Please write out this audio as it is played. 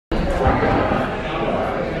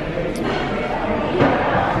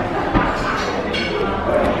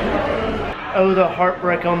Oh, the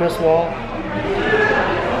heartbreak on this wall.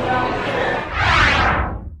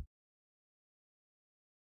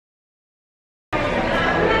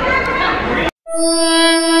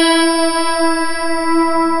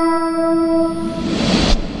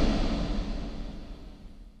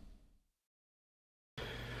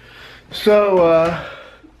 So,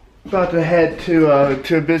 about to head to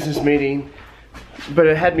a business meeting, but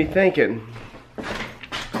it had me thinking.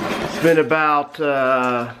 It's been about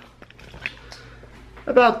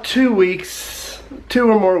 2 weeks, 2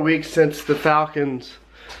 or more weeks since the Falcons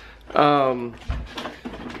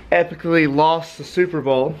epically lost the Super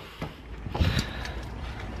Bowl.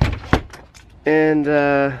 And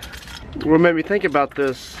what made me think about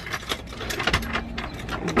this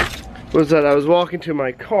was that I was walking to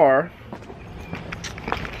my car,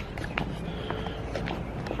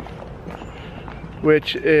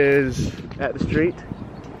 which is at the street,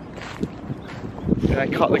 and I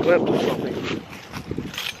caught the glimpse of something.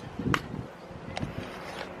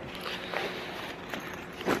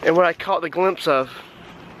 And what I caught the glimpse of,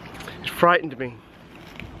 it frightened me.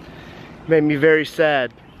 It made me very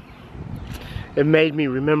sad. It made me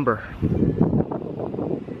remember.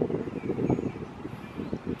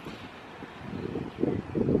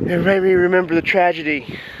 It made me remember the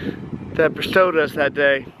tragedy that bestowed us that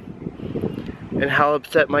day, and how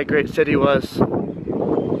upset my great city was.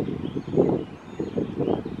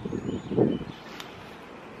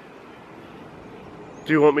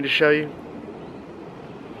 Do you want me to show you?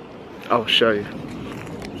 I'll show you.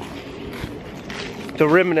 The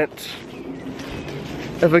remnants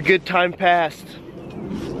of a good time past.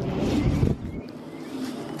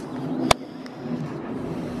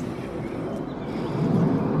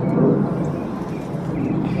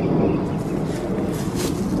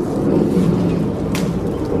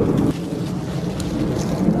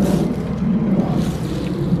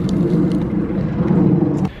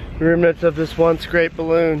 Remnants of this once great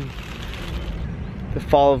balloon. The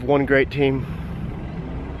fall of one great team.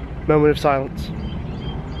 Moment of silence.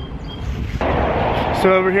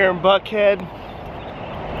 So over here in Buckhead,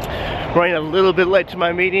 running a little bit late to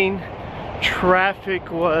my meeting. Traffic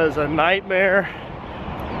was a nightmare.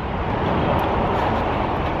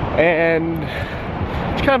 And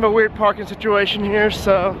it's kind of a weird parking situation here,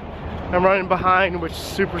 so I'm running behind, which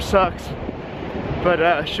super sucks.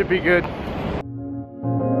 But should be good.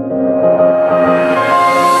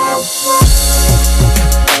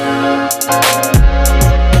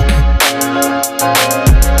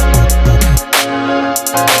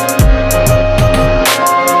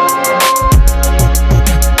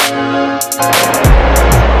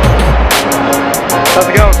 How's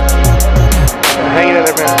it going? Hanging in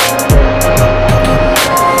there, man.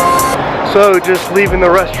 So just leaving the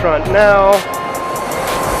restaurant now.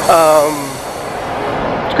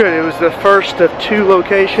 It's good. It was the first of 2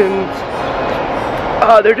 locations.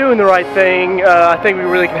 They're doing the right thing. I think we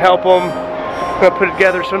really can help them. I'm gonna put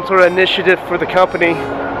together some sort of initiative for the company.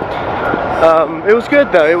 It was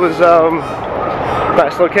good though. It was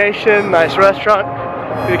nice location, nice restaurant.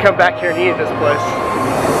 We could come back here and eat at this place.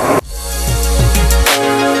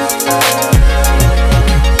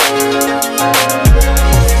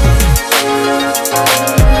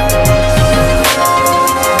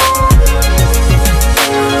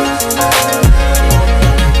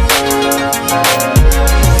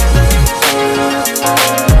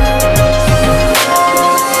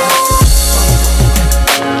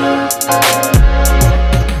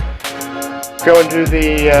 Going to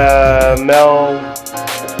the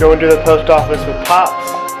going to the post office with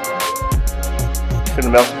Pops. Gonna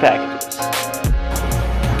mail some packages.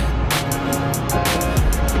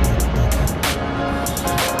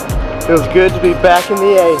 Feels good to be back in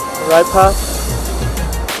the A, right, Pops?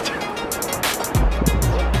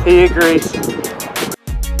 He agrees.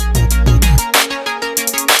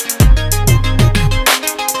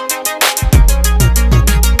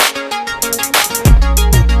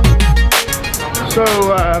 So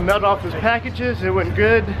mailed off his packages, it went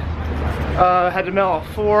good. Had to mail off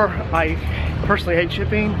 4. I personally hate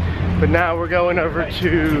shipping, but now we're going over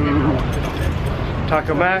to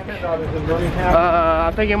Taco Mac.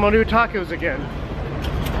 I think I'm gonna do tacos again.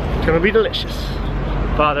 It's gonna be delicious.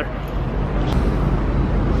 Father.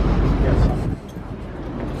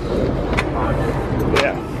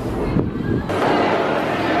 Yeah.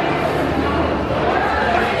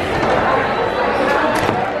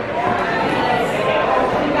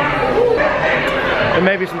 And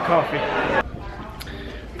maybe some coffee.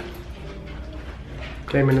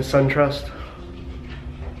 Came in the SunTrust.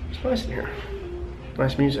 It's nice in here.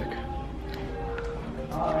 Nice music.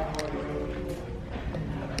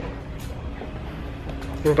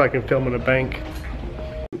 Look like I can film in a bank.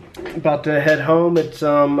 About to head home. It's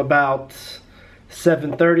about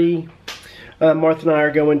 7:30. Martha and I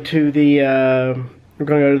are going to the we're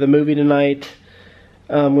going to go to the movie tonight.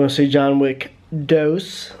 I'm going to see John Wick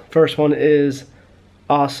Dose. First one is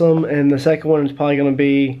awesome, and the second one is probably going to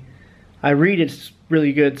be, I read it's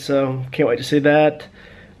really good, so can't wait to see that.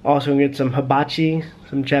 Also going to get some hibachi,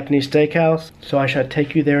 some Japanese steakhouse. So I shall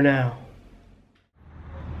take you there now.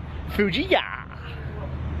 Fujiya!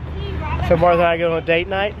 So Martha and I go on a date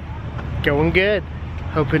night. Going good.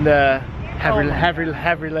 Hoping to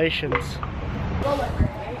have relations.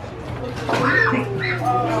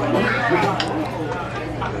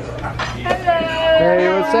 Hey,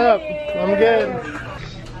 what's up? I'm good.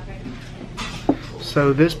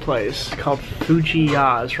 So this place called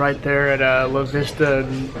Fujiya is right there at La Vista.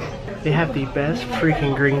 They have the best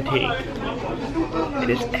freaking green tea. It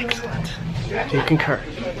is excellent. Do you concur?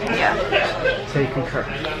 Yeah. Say you concur.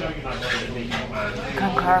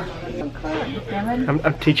 Concur.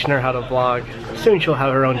 I'm teaching her how to vlog. Soon she'll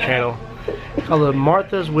have her own channel. It's called the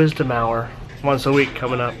Martha's Wisdom Hour. Once a week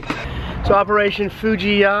coming up. So Operation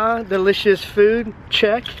Fujiya, delicious food,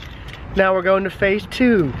 check. Now we're going to phase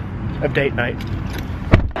 2 of date night.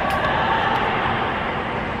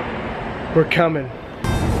 We're coming.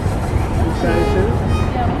 Excited too?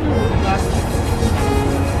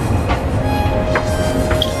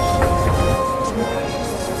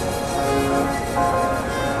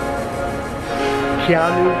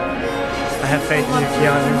 Keanu, I have faith in you,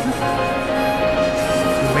 Keanu.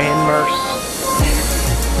 Man Merce.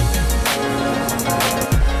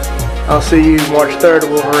 I'll see you March 3rd,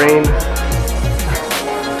 Wolverine.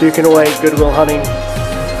 Duke and away, Goodwill Hunting.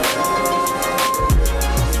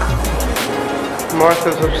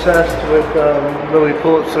 Martha's obsessed with Lily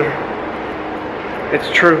Pulitzer. It's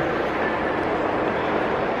true.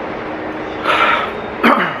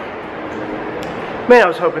 Man, I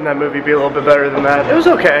was hoping that movie would be a little bit better than that. It was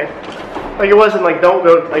okay. Like, it wasn't like don't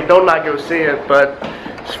not go see it, but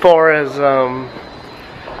as far as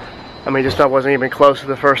I mean, just that wasn't even close to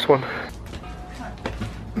the first one.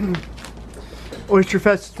 Oyster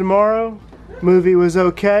Fest tomorrow. Movie was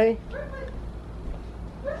okay.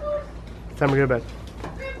 Time to go to bed.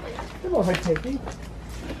 Come on, Tasty.